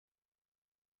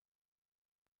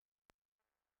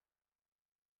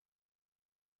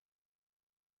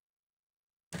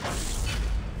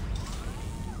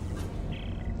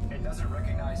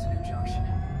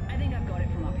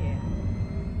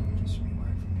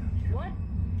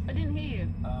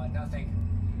Nothing.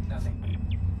 Nothing.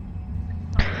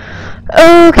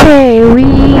 Okay,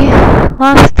 we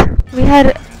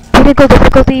had technical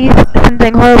difficulties.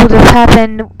 Something horrible just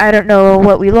happened. I don't know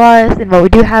what we lost and what we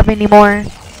do have anymore.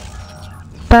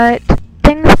 But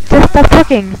things just stopped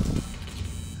working.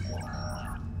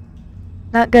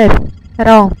 Not good at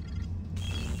all.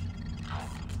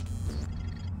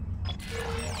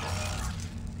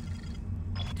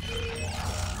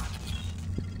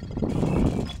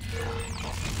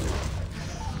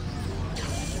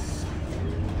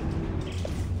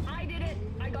 I did it.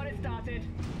 I got it started.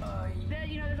 There,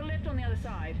 there's a lift on the other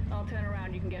side. I'll turn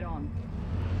around. You can get on.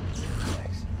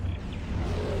 Thanks.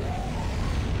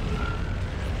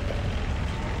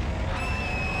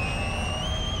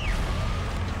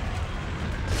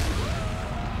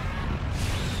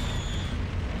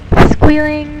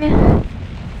 Squealing.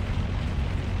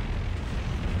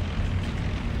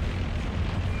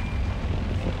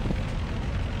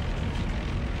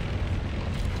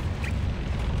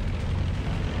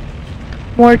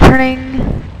 More turning.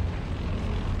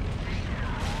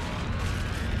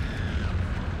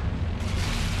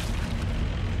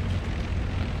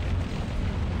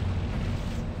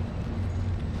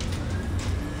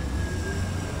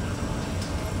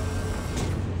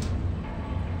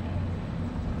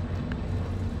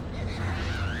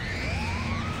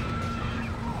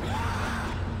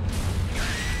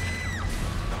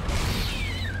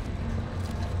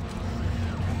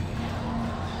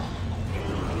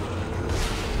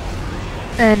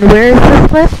 And where is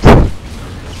this lift?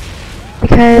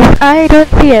 Because I don't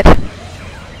see it.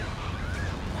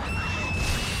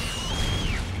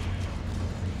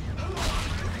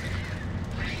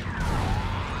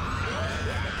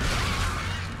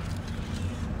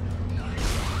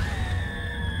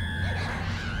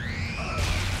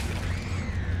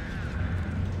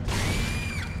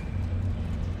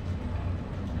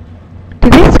 Do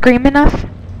they scream enough?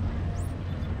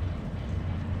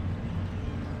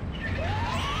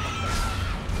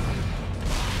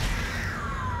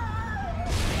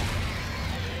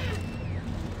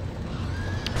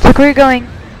 Look where you're going.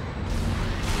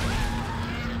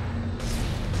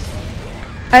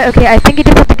 Okay, I think you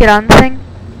just have to get on the thing.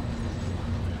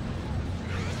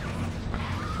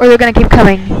 Or they're gonna keep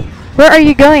coming. Where are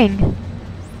you going?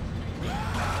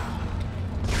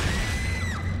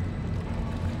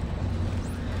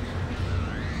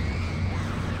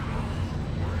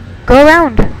 Go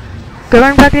around. Go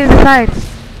around back to the other side.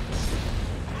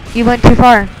 You went too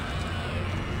far.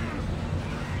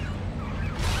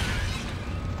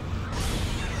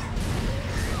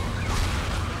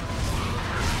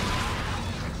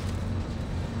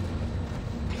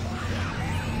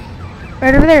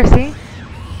 Right over there, see?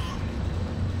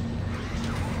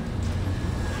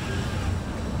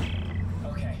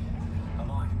 Okay,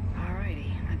 I'm on.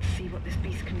 Alrighty. Let's see what this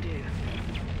beast can do.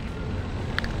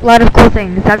 A lot of cool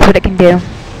things, that's what it can do.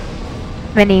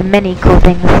 Many, many cool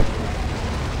things. These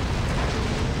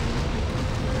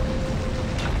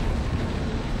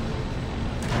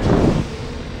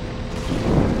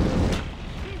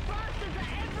bastards are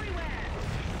everywhere.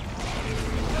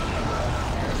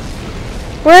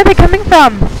 Where are they coming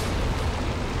from?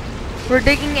 We're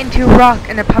digging into rock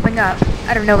and they're popping up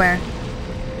out of nowhere.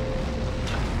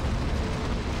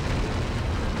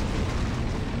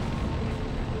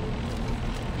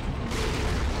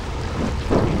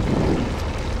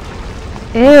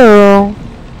 Ew.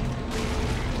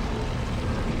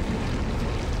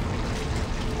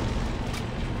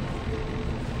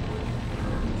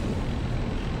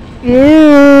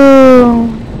 Ew.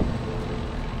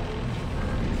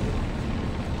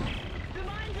 The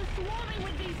mines are swarming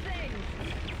with these things.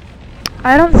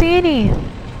 I don't see any.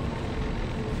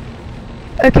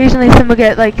 Occasionally some will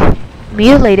get, like,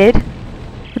 mutilated.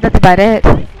 But that's about it. It's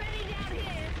many down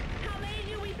here. How many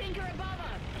do we think are above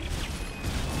us?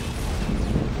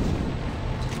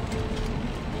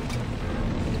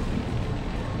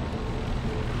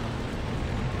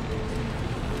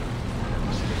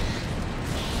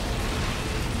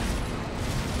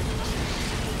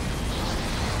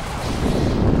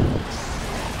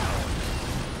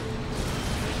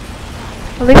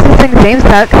 At least this thing's name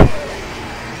stuck.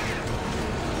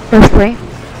 Mostly.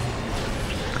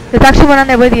 There's actually one on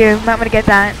there with you. Might want to get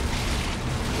that.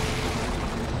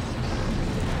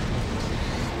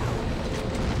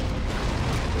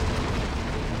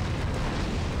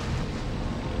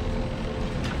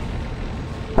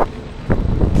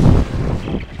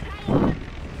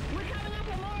 We're coming up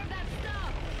on more of that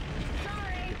stuff.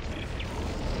 Sorry.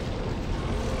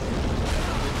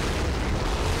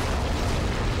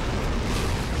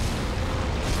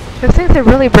 Those things are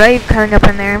really brave coming up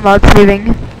in there while it's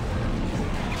moving.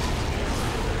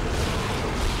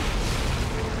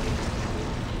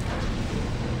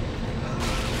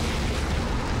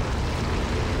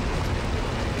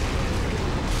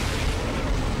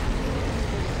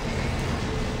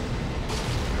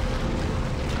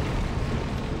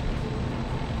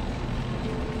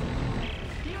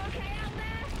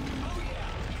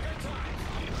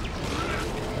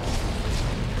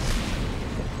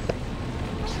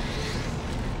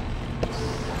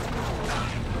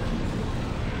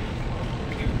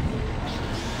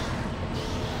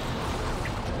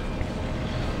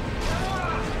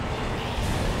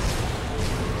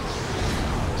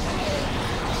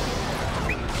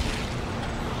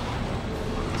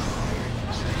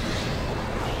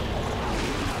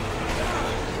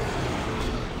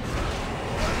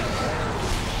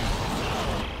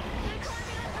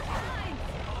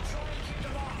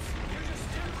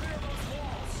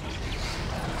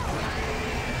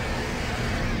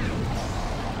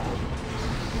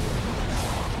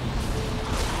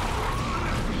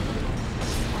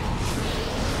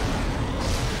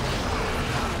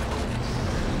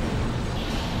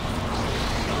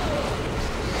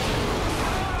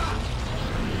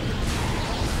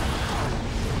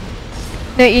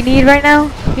 know what you need right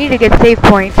now? You need a good save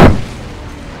point.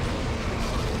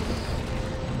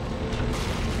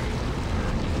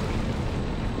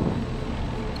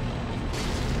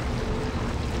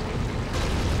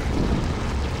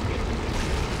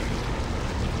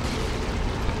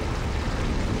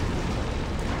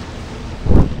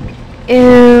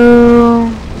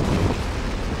 Ew.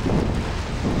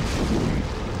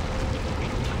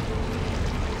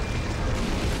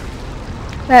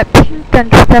 That pink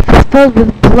gun stuff is filled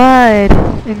with blood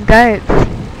and guts.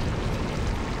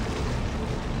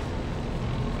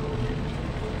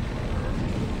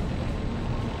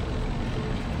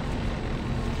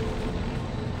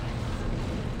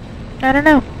 I don't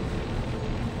know.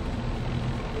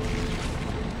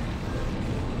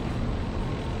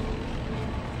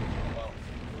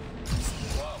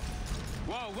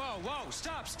 Whoa!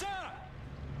 Stop!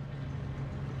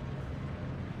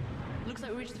 Looks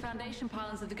like we reached the foundation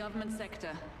pylons of the government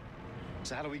sector.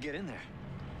 So how do we get in there?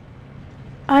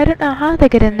 I don't know how they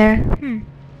get in there. We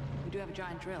do have a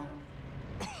giant drill.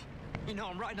 You know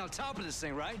I'm riding on top of this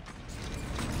thing, right?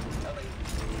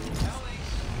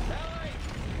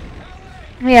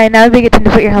 Yeah, now would be a good time to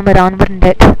put your helmet on, wouldn't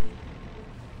it?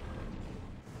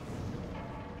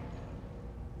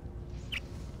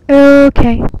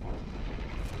 Okay.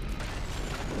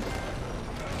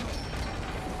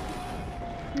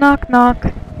 Knock,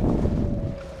 knock.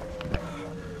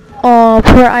 Oh,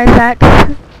 poor Isaac.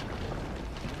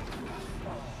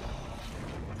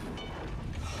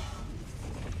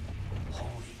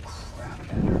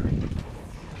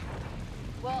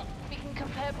 Well, we can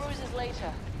compare bruises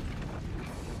later.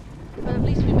 But at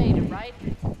least we made it, right?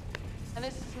 And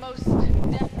this is most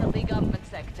definitely government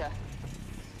sector.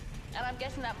 And I'm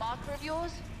guessing that marker of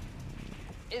yours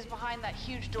is behind that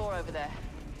huge door over there.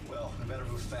 Well, we better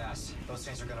move fast. Those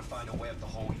things are gonna find a way up the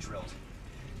hole we drilled.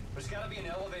 There's gotta be an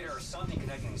elevator or something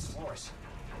connecting these floors.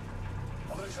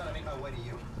 I'm gonna try to make my way to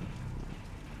you.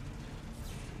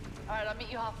 Alright, I'll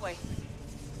meet you halfway.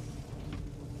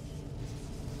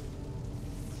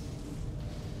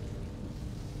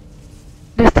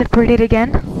 Just separate it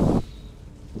again.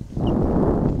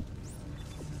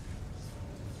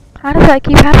 How does that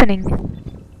keep happening?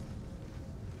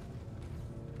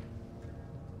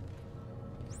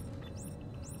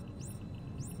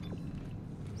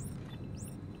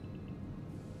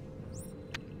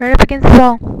 Right up against the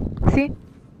wall. See?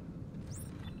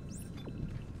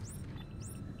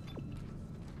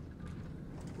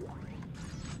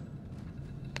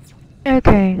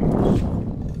 Okay.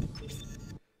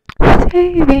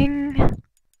 Saving.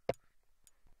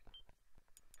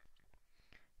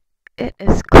 It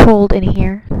is cold in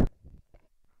here.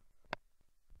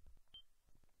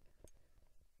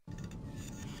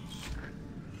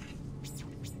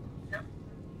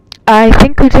 I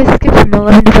think we just skipped from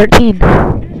 11 to 13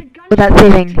 without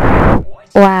saving.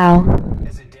 Wow.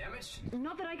 Is it damaged?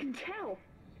 Not that I can tell.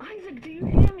 Isaac, do you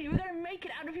hear me? We're gonna make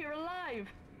it out of here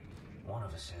alive. One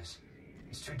of us is.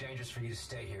 It's too dangerous for you to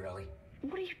stay here, Ellie.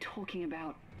 What are you talking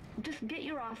about? Just get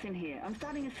your ass in here. I'm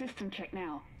starting a system check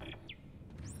now.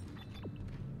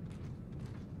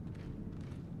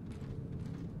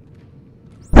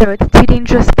 So it's too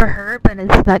dangerous for her, but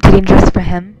it's not too dangerous for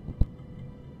him.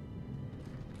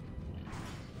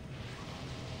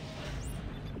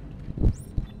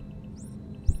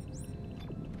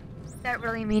 That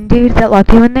really mean dude that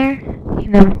locked you in there? You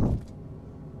know,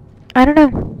 I don't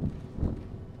know.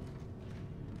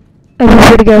 I just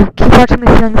gotta go. Keep watching the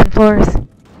ceilings and floors.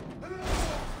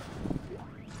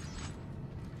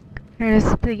 There's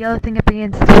the yellow thing up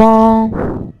against the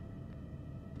wall.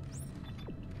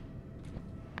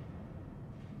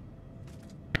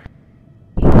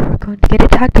 We're going to get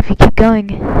attacked if you keep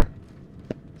going.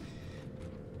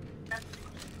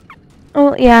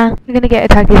 Oh yeah, you're gonna get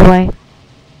attacked either way.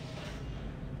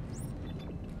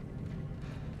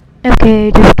 Okay,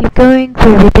 just keep going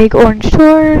through the big orange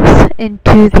doors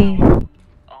into the...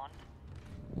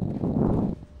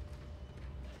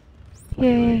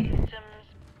 Yay. Systems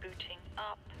booting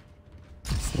up.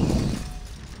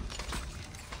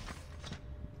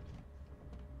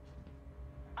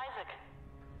 Isaac,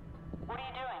 what are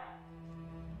you doing?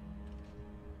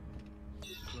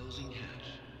 Closing hatch.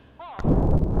 Oh,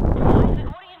 Isaac,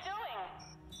 what are you doing?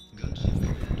 Guns in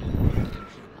command.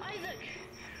 Isaac!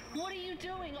 What are you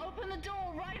doing? Open the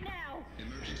door right now!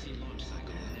 Emergency launch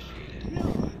cycle initiated.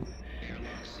 No!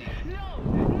 Airlock C. No!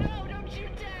 No! Don't you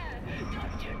dare!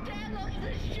 Don't you dare launch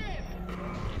the ship!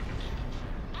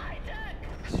 Isaac!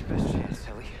 It's your best chance,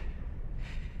 Ellie.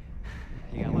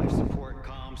 You got life support,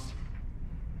 comms.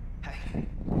 Hey,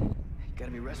 you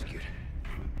gotta be rescued.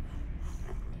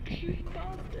 You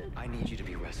bastard. I need you to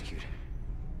be rescued.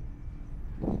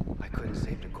 I couldn't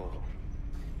save Nicole.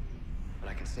 But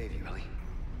I can save you, Ellie.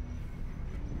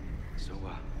 So,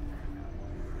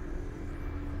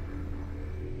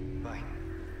 bye.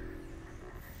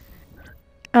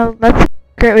 Oh, that's a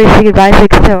great way to say goodbye,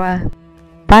 Vic, so,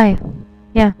 bye.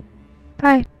 Yeah.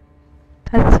 Bye.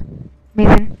 That's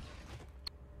amazing.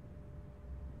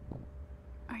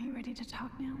 Are you ready to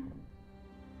talk now?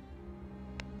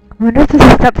 I wonder if this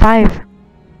is step 5.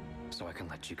 So I can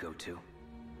let you go too?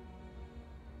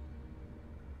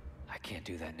 I can't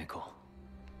do that, Nicole.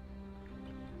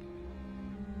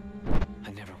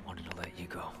 I never wanted to let you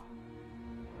go.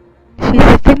 She's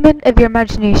a figment of your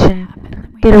imagination. Happened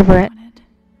that we Get over it. wanted.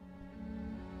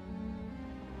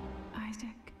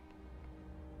 Isaac.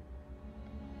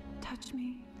 Touch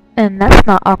me. And that's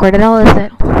not awkward at all, is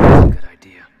it? That's a good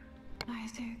idea.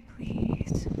 Isaac,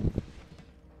 please.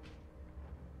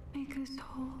 Make us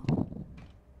whole.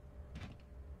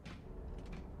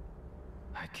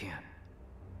 I can't.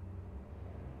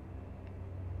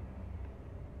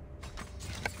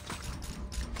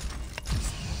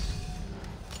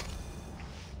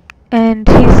 And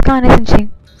she's gone, isn't she?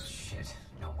 Shit,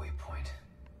 no waypoint.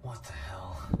 What the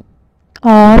hell?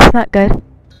 Oh, that's not good.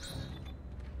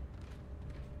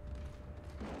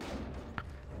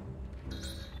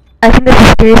 I think this is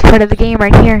the scariest part of the game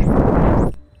right here.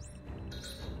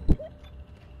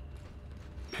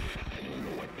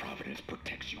 What Providence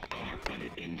protects you can't run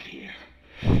it in here.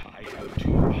 I have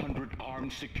 200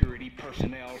 armed security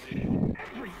personnel.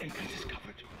 Every entrance is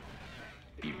covered.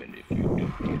 Even if you don't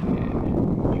get in,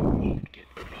 you won't get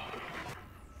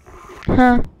far.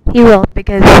 Huh. He will,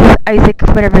 because he's Isaac,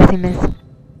 whatever his name is.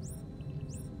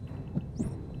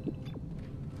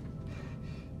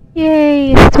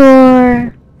 Yay,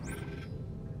 store!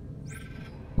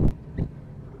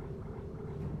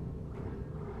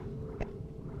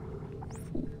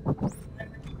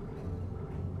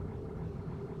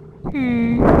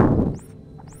 Hmm.